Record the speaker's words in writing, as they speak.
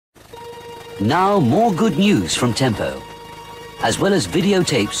Now more good news from Tempo. As well as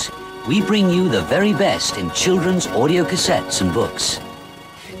videotapes, we bring you the very best in children's audio cassettes and books.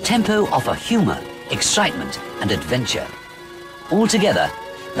 Tempo offer humor, excitement and adventure. Altogether,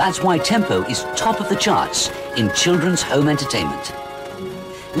 that's why Tempo is top of the charts in children's home entertainment.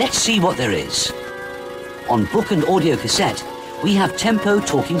 Let's see what there is. On book and audio cassette, we have Tempo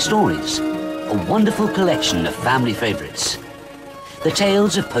Talking Stories, a wonderful collection of family favourites. The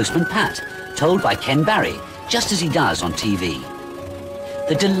tales of Postman Pat, told by Ken Barry, just as he does on TV.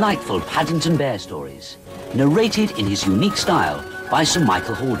 The delightful Paddington Bear stories, narrated in his unique style by Sir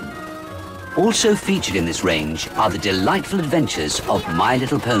Michael Hordern. Also featured in this range are the delightful adventures of My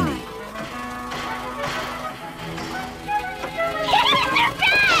Little Pony.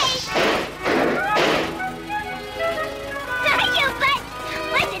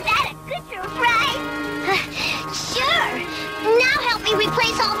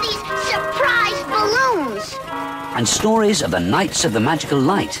 And stories of the Knights of the Magical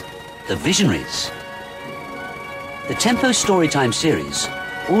Light, the Visionaries. The Tempo Storytime series,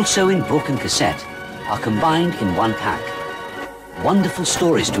 also in book and cassette, are combined in one pack. Wonderful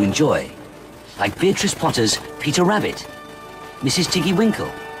stories to enjoy, like Beatrice Potter's Peter Rabbit, Mrs. Tiggy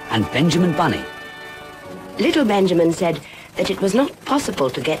Winkle, and Benjamin Bunny. Little Benjamin said that it was not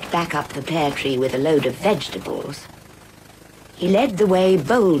possible to get back up the pear tree with a load of vegetables. He led the way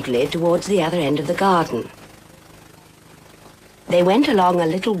boldly towards the other end of the garden. They went along a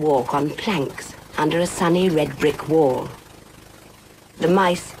little walk on planks under a sunny red brick wall. The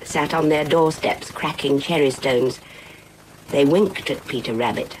mice sat on their doorsteps cracking cherry stones. They winked at Peter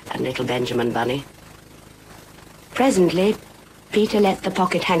Rabbit and little Benjamin Bunny. Presently, Peter let the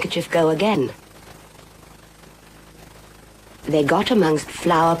pocket handkerchief go again. They got amongst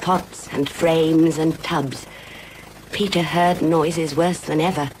flower pots and frames and tubs. Peter heard noises worse than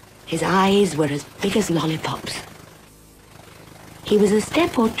ever. His eyes were as big as lollipops. He was a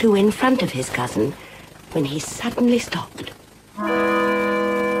step or two in front of his cousin when he suddenly stopped.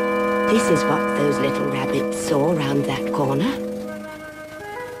 This is what those little rabbits saw round that corner.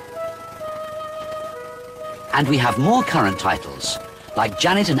 And we have more current titles, like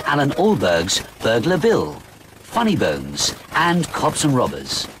Janet and Alan Allberg's Burglar Bill, Funny Bones, and Cops and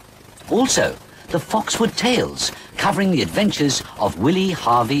Robbers. Also, the Foxwood Tales, covering the adventures of Willie,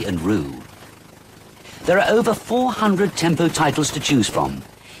 Harvey and Roo. There are over 400 Tempo titles to choose from,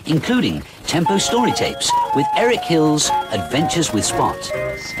 including Tempo story tapes with Eric Hill's Adventures with Spot.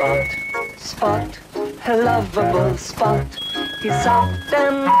 Spot, Spot, a lovable Spot. He's soft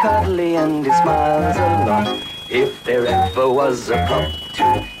and cuddly and he smiles a lot. If there ever was a prop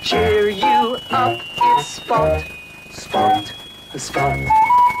to cheer you up, it's Spot, Spot, Spot.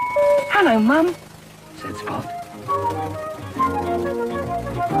 Hello, Mum, said Spot.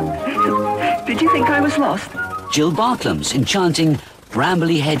 Did you think I was lost? Jill Bartlam's enchanting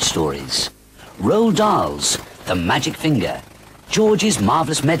Brambly Hedge stories. Roald Dahl's The Magic Finger, George's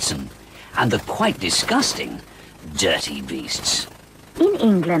Marvellous Medicine, and the quite disgusting Dirty Beasts. In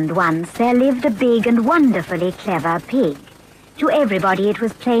England once there lived a big and wonderfully clever pig. To everybody it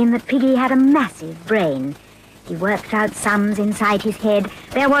was plain that Piggy had a massive brain. He worked out sums inside his head.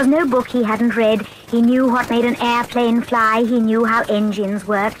 There was no book he hadn't read. He knew what made an airplane fly. He knew how engines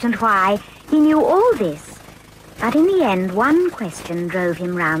worked and why. He knew all this. But in the end, one question drove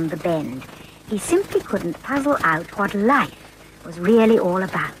him round the bend. He simply couldn't puzzle out what life was really all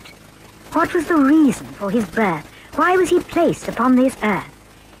about. What was the reason for his birth? Why was he placed upon this earth?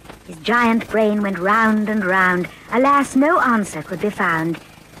 His giant brain went round and round. Alas, no answer could be found.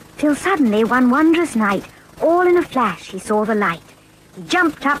 Till suddenly, one wondrous night, all in a flash, he saw the light. He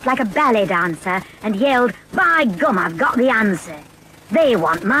jumped up like a ballet dancer and yelled, "By gum, I've got the answer. They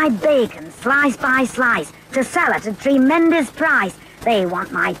want my bacon, slice by slice, to sell at a tremendous price. They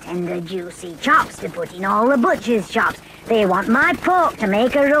want my tender, juicy chops to put in all the butcher's shops. They want my pork to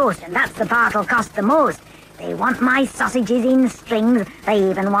make a roast, and that's the part'll cost the most. They want my sausages in strings. They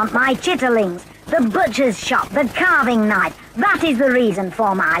even want my chitterlings. The butcher's shop, the carving knife. That is the reason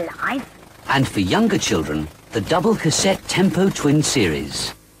for my life." And for younger children, the double cassette Tempo Twin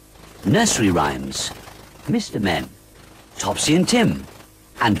series. Nursery rhymes, Mr. Men, Topsy and Tim,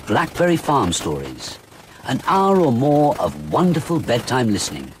 and Blackberry Farm stories. An hour or more of wonderful bedtime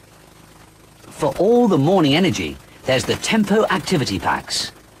listening. For all the morning energy, there's the Tempo activity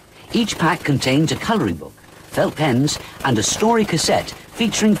packs. Each pack contains a colouring book, felt pens, and a story cassette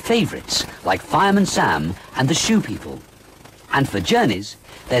featuring favourites like Fireman Sam and the Shoe People. And for journeys,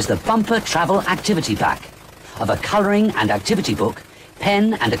 there's the bumper travel activity pack of a colouring and activity book,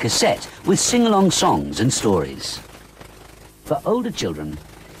 pen and a cassette with sing-along songs and stories. For older children,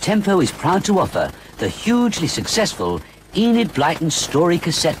 Tempo is proud to offer the hugely successful Enid Blyton's Story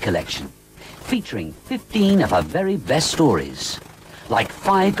Cassette Collection, featuring 15 of her very best stories, like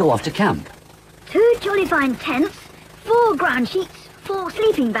 5 Go Off to Camp, 2 jolly fine tents, 4 ground sheets, 4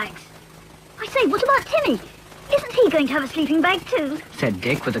 sleeping bags. I say, what about Timmy? Isn't he going to have a sleeping bag too? Said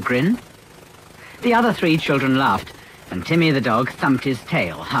Dick with a grin. The other 3 children laughed, and Timmy the dog thumped his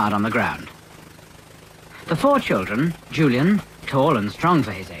tail hard on the ground. The 4 children, Julian, tall and strong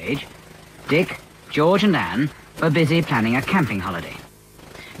for his age, Dick, George and Anne, were busy planning a camping holiday.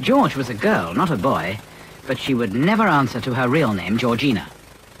 George was a girl, not a boy, but she would never answer to her real name, Georgina.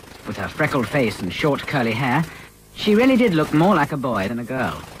 With her freckled face and short curly hair, she really did look more like a boy than a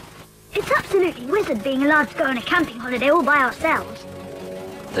girl. It's absolutely wizard being allowed to go on a camping holiday all by ourselves.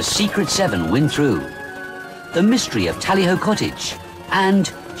 The Secret 7 Win Through, The Mystery of Tally-Ho Cottage,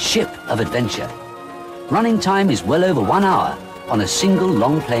 and Ship of Adventure. Running time is well over 1 hour on a single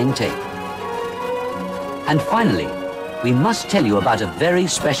long-playing tape. And finally, we must tell you about a very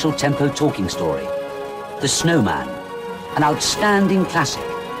special Tempo talking story, The Snowman, an outstanding classic,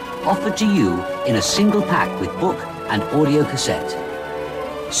 offered to you in a single pack with book and audio cassette.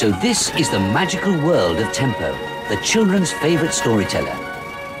 So this is the magical world of Tempo, the children's favorite storyteller.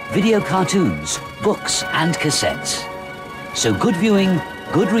 Video cartoons, books and cassettes. So good viewing,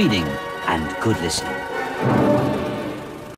 good reading and good listening.